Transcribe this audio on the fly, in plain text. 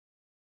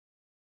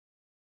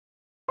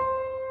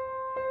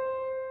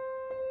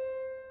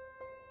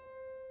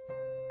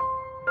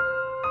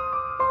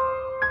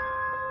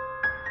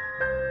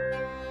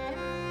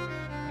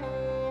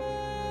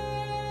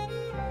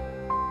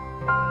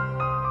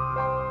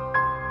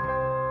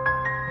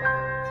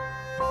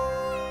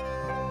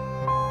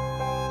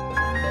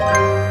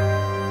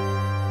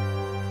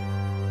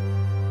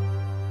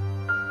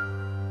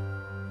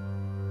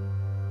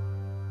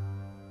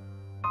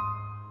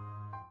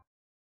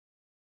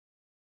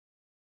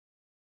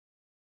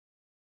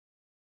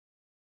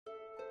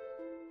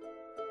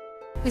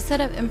We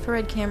set up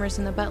infrared cameras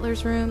in the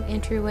butler's room,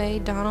 entryway,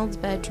 Donald's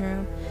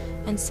bedroom,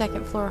 and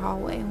second floor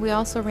hallway. We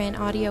also ran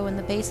audio in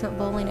the basement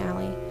bowling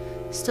alley.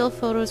 Still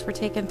photos were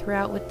taken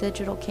throughout with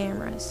digital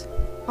cameras.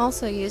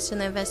 Also used in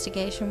the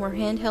investigation were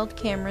handheld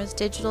cameras,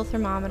 digital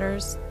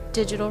thermometers,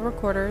 digital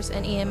recorders,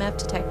 and EMF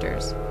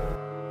detectors.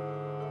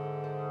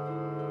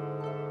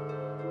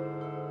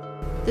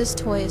 This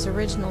toy is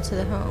original to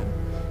the home.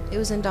 It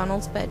was in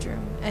Donald's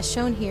bedroom. As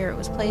shown here, it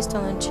was placed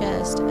on the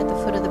chest at the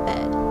foot of the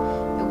bed.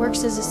 It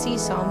works as a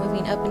seesaw,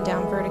 moving up and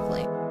down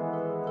vertically.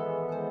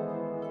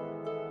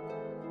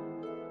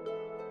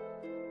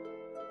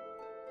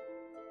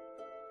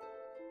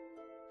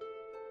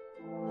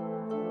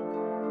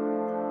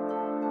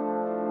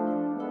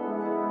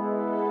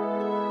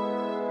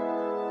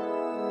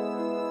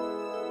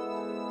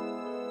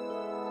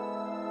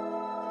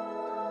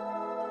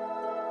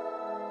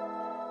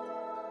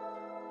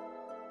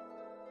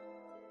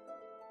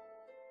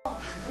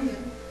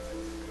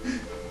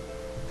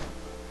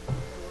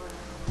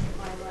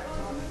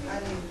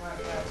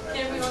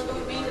 Can we all go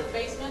with me to the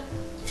basement?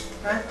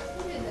 Huh?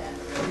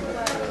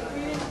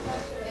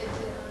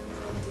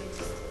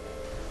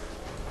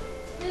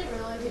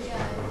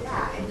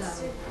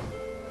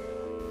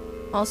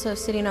 Also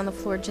sitting on the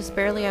floor just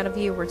barely out of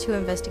view were two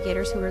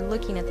investigators who were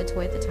looking at the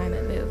toy at the time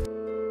it moved.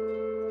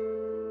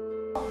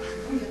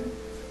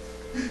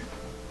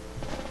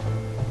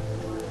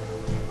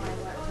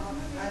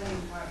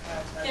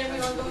 Can we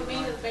all go with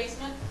me to the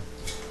basement?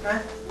 Huh?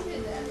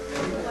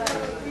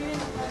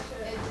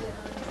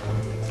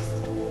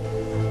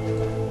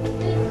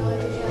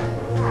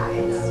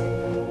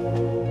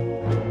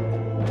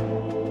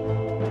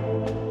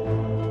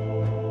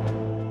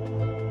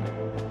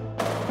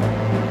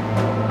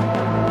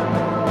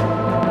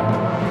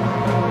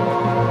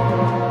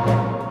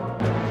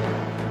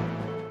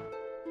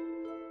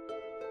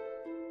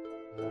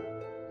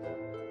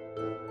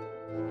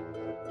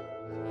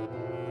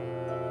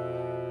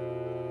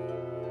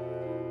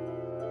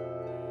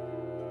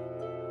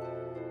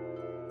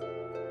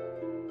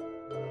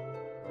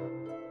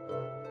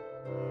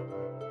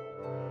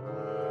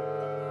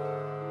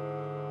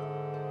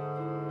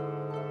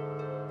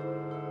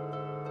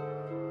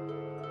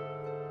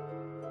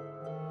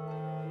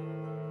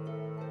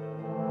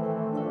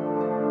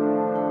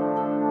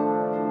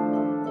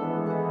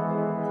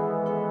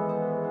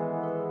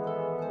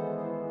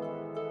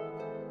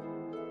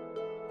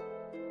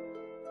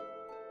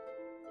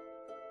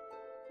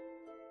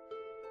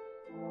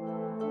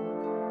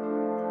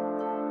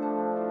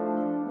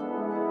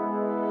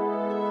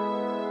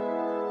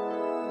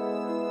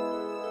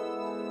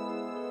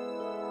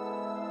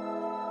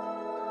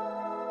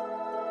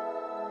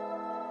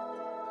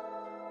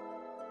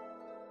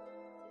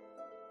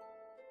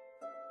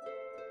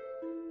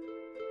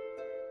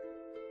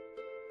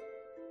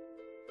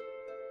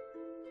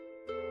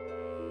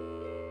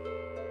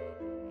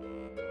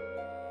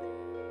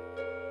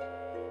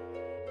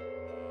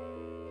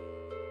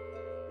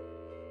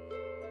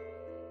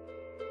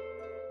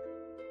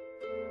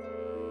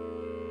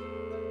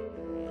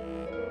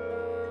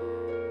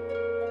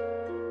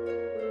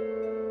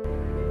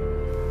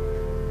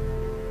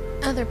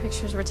 Other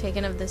pictures were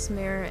taken of this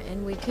mirror,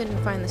 and we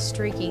couldn't find the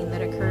streaking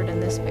that occurred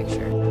in this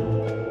picture.